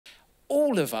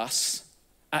all of us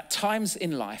at times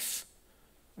in life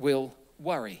will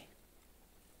worry.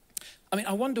 I mean,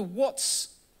 I wonder what's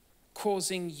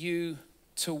causing you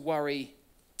to worry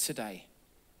today?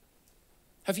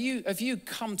 Have you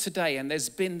come today and there's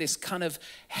been this kind of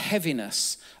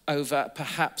heaviness over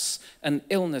perhaps an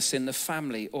illness in the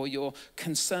family, or you're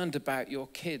concerned about your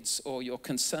kids, or you're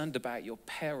concerned about your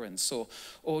parents,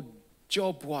 or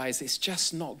job-wise, it's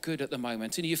just not good at the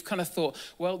moment. And you've kind of thought,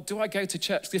 well, do I go to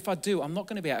church? If I do, I'm not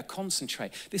going to be able to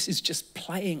concentrate. This is just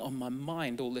playing on my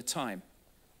mind all the time.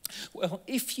 Well,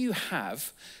 if you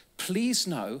have, please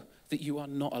know that you are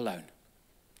not alone.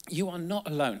 You are not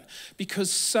alone, because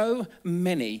so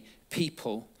many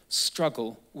people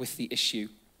struggle with the issue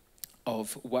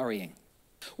of worrying.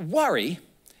 Worry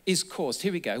is caused,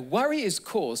 here we go, worry is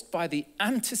caused by the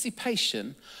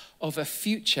anticipation of a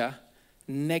future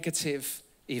negative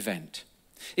event.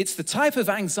 It's the type of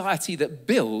anxiety that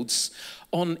builds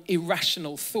on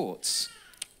irrational thoughts.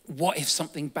 What if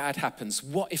something bad happens?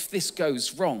 What if this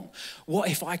goes wrong? What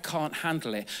if I can't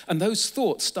handle it? And those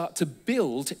thoughts start to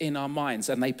build in our minds,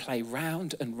 and they play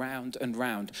round and round and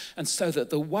round. And so that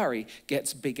the worry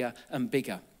gets bigger and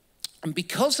bigger. And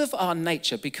because of our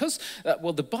nature,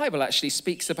 the Bible actually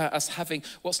speaks about us having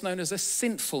what's known as a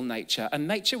sinful nature, a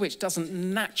nature which doesn't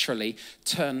naturally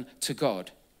turn to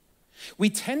God. We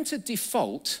tend to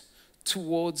default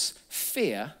towards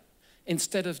fear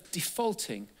instead of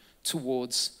defaulting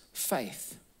towards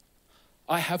faith.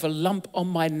 I have a lump on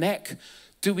my neck.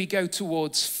 Do we go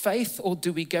towards faith or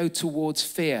do we go towards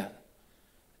fear?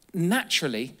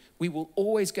 Naturally, we will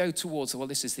always go towards, well,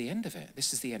 this is the end of it.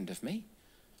 This is the end of me.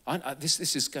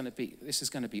 This is going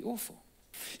to be awful.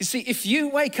 You see, if you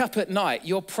wake up at night,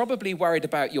 you're probably worried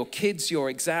about your kids, your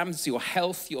exams, your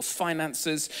health, your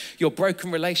finances, your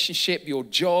broken relationship, your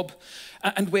job.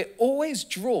 And we're always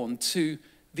drawn to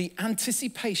the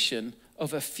anticipation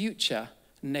of a future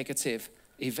negative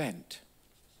event.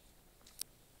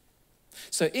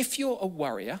 So if you're a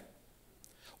worrier,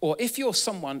 or if you're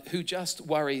someone who just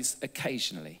worries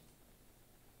occasionally,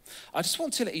 I just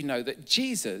want to let you know that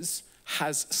Jesus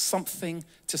has something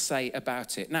to say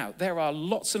about it. Now, there are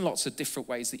lots and lots of different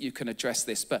ways that you can address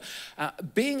this, but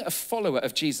being a follower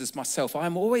of Jesus myself,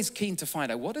 I'm always keen to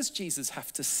find out, what does Jesus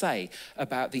have to say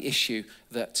about the issue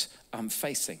that I'm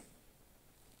facing?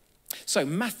 So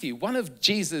Matthew, one of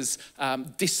Jesus'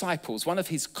 disciples, one of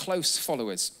his close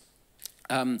followers,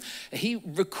 he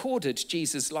recorded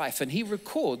Jesus' life, and he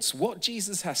records what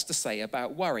Jesus has to say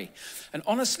about worry. And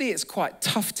honestly, it's quite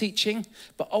tough teaching,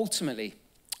 but ultimately,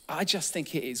 I just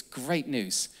think it is great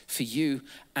news for you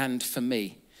and for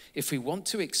me if we want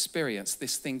to experience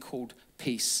this thing called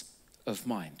peace of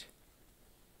mind.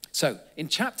 So in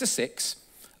chapter 6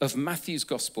 of Matthew's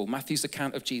gospel, Matthew's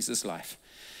account of Jesus' life,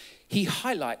 he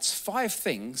highlights 5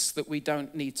 things that we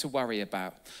don't need to worry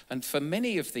about. And for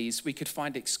many of these, we could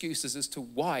find excuses as to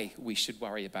why we should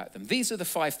worry about them. These are the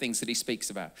 5 things that he speaks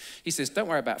about. He says, don't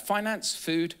worry about finance,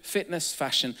 food, fitness,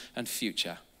 fashion, and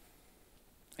future.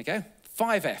 Okay?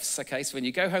 5 F's, okay? So when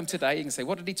you go home today, you can say,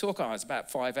 what did he talk about? It's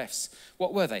about 5 F's.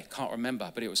 What were they? Can't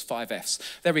remember, but it was 5 F's.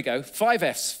 There we go, 5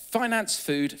 F's, finance,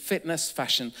 food, fitness,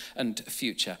 fashion, and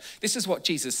future. This is what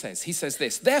Jesus says. He says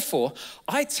this, therefore,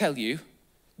 I tell you,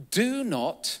 do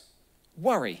not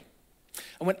worry.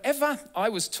 And whenever I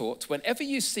was taught, whenever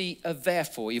you see a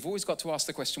therefore, you've always got to ask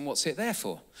the question, what's it there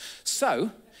for?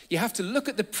 So you have to look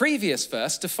at the previous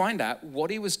verse to find out what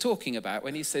he was talking about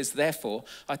when he says, therefore,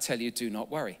 I tell you, do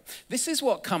not worry. This is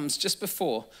what comes just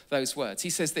before those words. He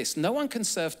says this, no one can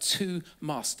serve 2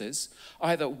 masters.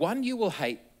 Either you will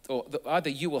hate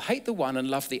the one and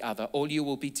love the other, or you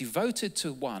will be devoted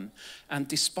to one and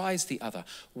despise the other.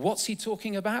 What's he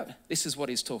talking about? This is what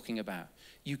he's talking about.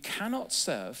 You cannot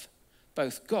serve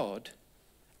both God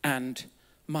and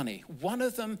money. One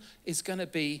of them is going to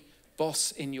be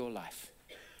boss in your life.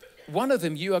 One of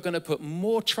them you are going to put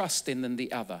more trust in than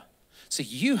the other. So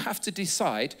you have to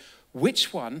decide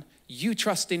which one you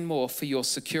trust in more for your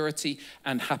security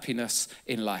and happiness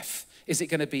in life. Is it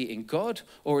going to be in God,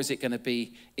 or is it going to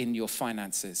be in your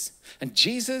finances? And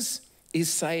Jesus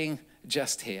is saying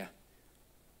just here,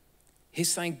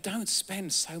 he's saying, don't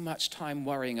spend so much time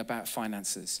worrying about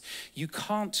finances. You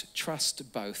can't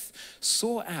trust both.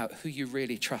 Sort out who you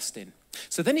really trust in.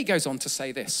 So then he goes on to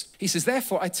say this. He says,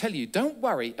 therefore, I tell you, don't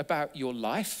worry about your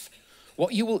life,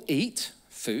 what you will eat,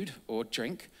 food or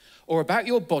drink, or about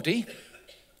your body,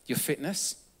 your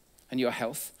fitness and your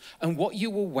health, and what you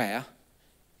will wear,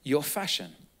 your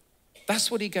fashion.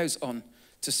 That's what he goes on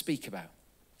to speak about.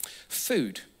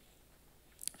 Food.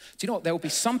 Do you know what? There will be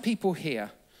some people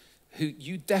here who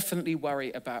you definitely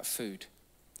worry about food,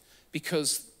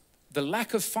 because The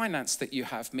lack of finance that you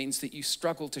have means that you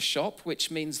struggle to shop, which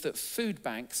means that food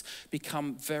banks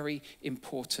become very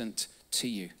important to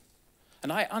you.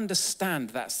 And I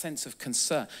understand that sense of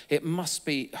concern. It must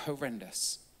be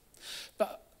horrendous.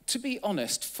 But to be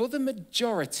honest, for the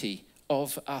majority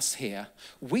of us here,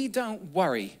 we don't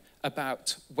worry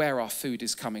about where our food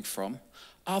is coming from,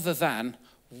 other than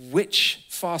which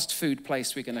fast food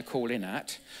place we're going to call in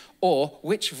at, or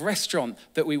which restaurant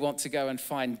that we want to go and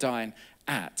fine dine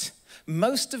at.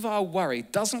 Most of our worry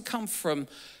doesn't come from,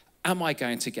 am I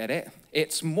going to get it?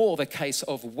 It's more the case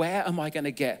of, where am I going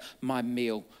to get my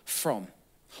meal from?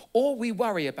 Or we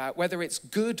worry about whether it's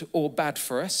good or bad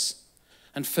for us.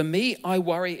 And for me, I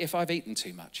worry if I've eaten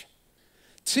too much.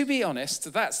 To be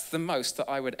honest, that's the most that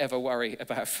I would ever worry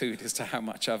about food, as to how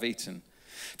much I've eaten.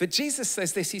 But Jesus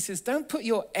says this, he says, don't put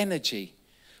your energy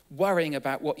worrying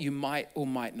about what you might or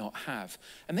might not have.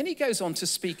 And then he goes on to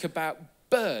speak about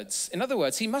birds. In other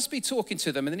words, he must be talking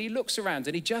to them, and then he looks around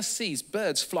and he just sees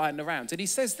birds flying around. And he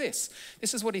says this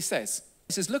is what he says.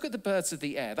 He says, look at the birds of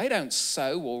the air. They don't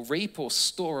sow or reap or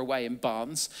store away in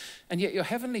barns, and yet your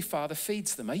heavenly Father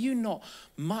feeds them. Are you not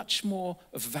much more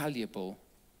valuable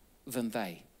than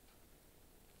they?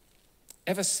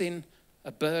 Ever seen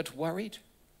a bird worried?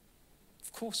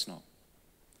 Of course not.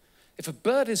 If a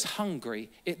bird is hungry,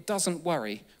 it doesn't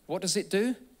worry. What does it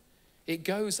do? It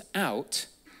goes out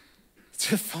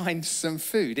to find some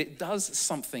food. It does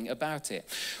something about it,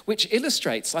 which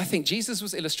illustrates, I think Jesus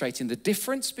was illustrating the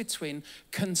difference between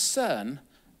concern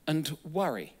and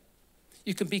worry.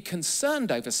 You can be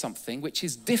concerned over something which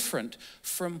is different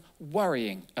from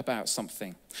worrying about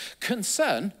something.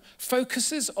 Concern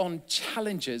focuses on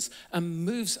challenges and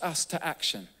moves us to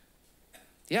action.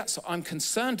 Yeah, so I'm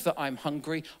concerned that I'm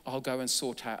hungry, I'll go and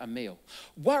sort out a meal.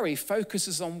 Worry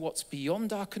focuses on what's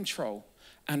beyond our control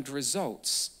and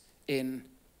results in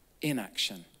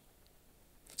inaction.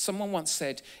 Someone once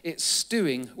said, it's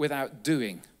stewing without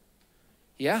doing.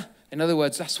 Yeah? In other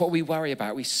words, that's what we worry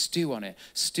about. We stew on it.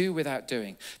 Stew without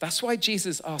doing. That's why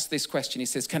Jesus asked this question. He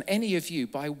says, can any of you,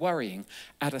 by worrying,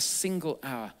 add a single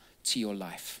hour to your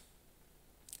life?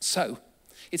 So,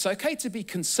 it's okay to be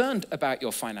concerned about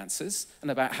your finances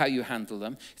and about how you handle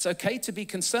them. It's okay to be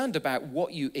concerned about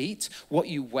what you eat, what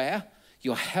you wear,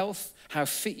 your health, how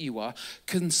fit you are.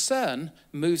 Concern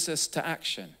moves us to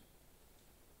action.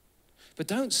 But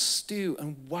don't stew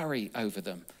and worry over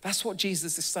them. That's what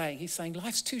Jesus is saying. He's saying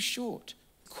life's too short,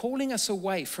 calling us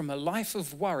away from a life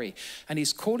of worry, and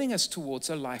he's calling us towards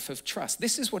a life of trust.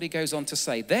 This is what he goes on to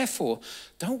say. Therefore,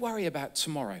 don't worry about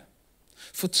tomorrow,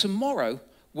 for tomorrow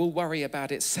will worry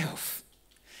about itself.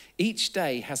 Each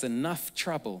day has enough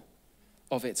trouble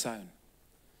of its own.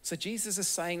 So Jesus is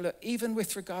saying, look, even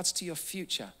with regards to your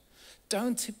future,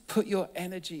 don't put your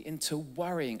energy into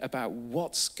worrying about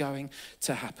what's going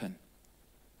to happen.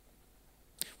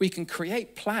 We can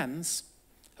create plans,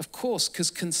 of course,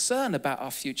 because concern about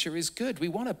our future is good. We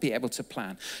want to be able to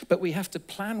plan, but we have to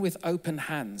plan with open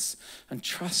hands and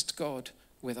trust God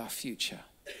with our future.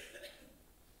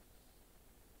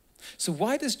 So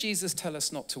why does Jesus tell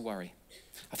us not to worry?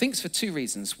 I think it's for two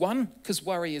reasons. One, because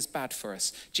worry is bad for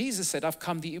us. Jesus said, I've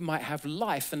come that you might have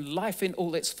life, and life in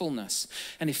all its fullness.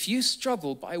 And if you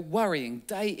struggle by worrying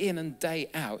day in and day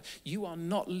out, you are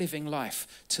not living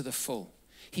life to the full.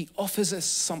 He offers us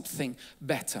something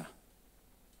better.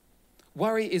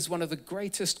 Worry is one of the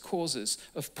greatest causes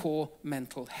of poor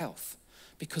mental health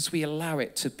because we allow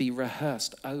it to be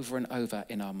rehearsed over and over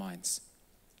in our minds.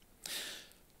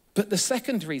 But the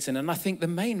second reason, and I think the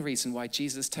main reason why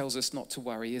Jesus tells us not to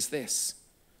worry, is this.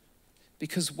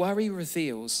 Because worry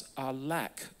reveals our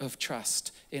lack of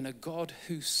trust in a God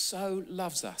who so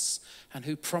loves us and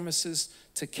who promises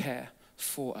to care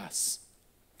for us.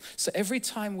 So every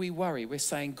time we worry, we're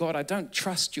saying, God, I don't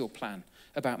trust your plan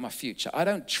about my future. I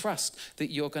don't trust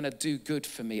that you're going to do good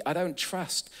for me. I don't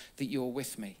trust that you're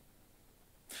with me.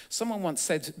 Someone once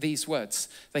said these words.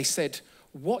 They said,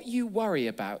 what you worry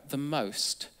about the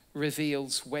most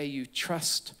reveals where you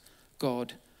trust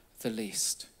God the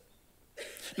least.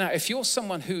 Now, if you're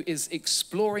someone who is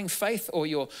exploring faith, or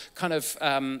you're kind of,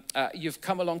 you've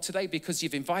come along today because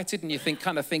you've invited and you think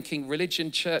kind of thinking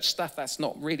religion, church stuff, that's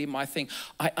not really my thing.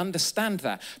 I understand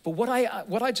that. But what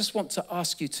I just want to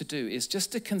ask you to do is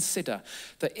just to consider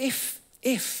that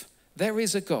if there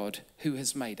is a God who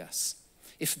has made us,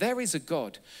 if there is a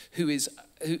God who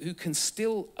can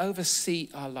still oversee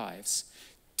our lives,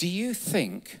 do you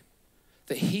think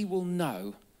that he will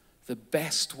know the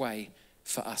best way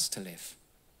for us to live?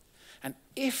 And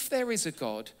if there is a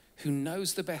God who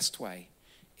knows the best way,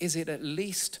 is it at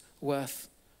least worth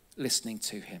listening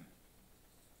to him?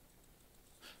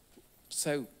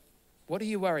 So What do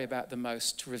you worry about the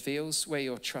most reveals where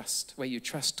you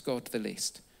trust God the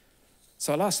least.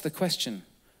 So I'll ask the question,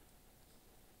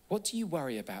 what do you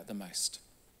worry about the most?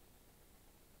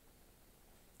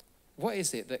 What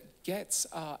is it that gets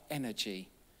our energy,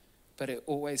 but it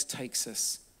always takes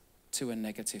us to a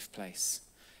negative place?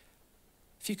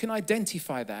 If you can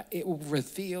identify that, it will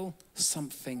reveal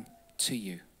something to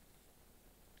you.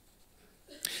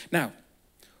 Now,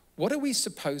 what are we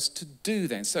supposed to do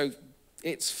then? So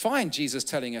it's fine, Jesus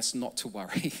telling us not to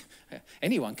worry.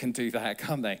 Anyone can do that,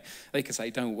 can't they? They can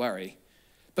say, don't worry.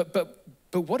 But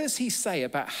what does he say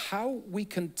about how we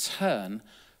can turn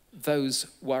those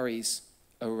worries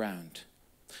around?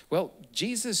 Well,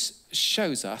 Jesus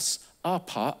shows us our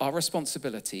part, our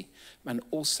responsibility, and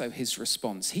also his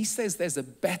response. He says there's a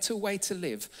better way to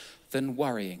live than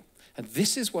worrying. And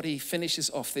this is what he finishes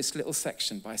off this little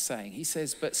section by saying. He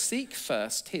says, but seek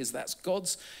first that's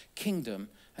God's kingdom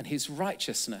and his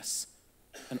righteousness,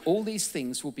 and all these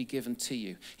things will be given to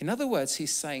you. In other words,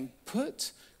 he's saying,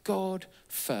 put God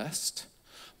first,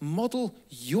 model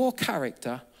your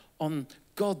character on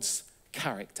God's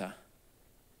character.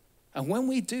 And when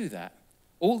we do that,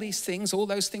 all those things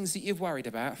that you've worried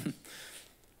about,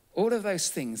 all of those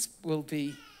things will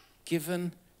be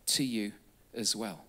given to you as well.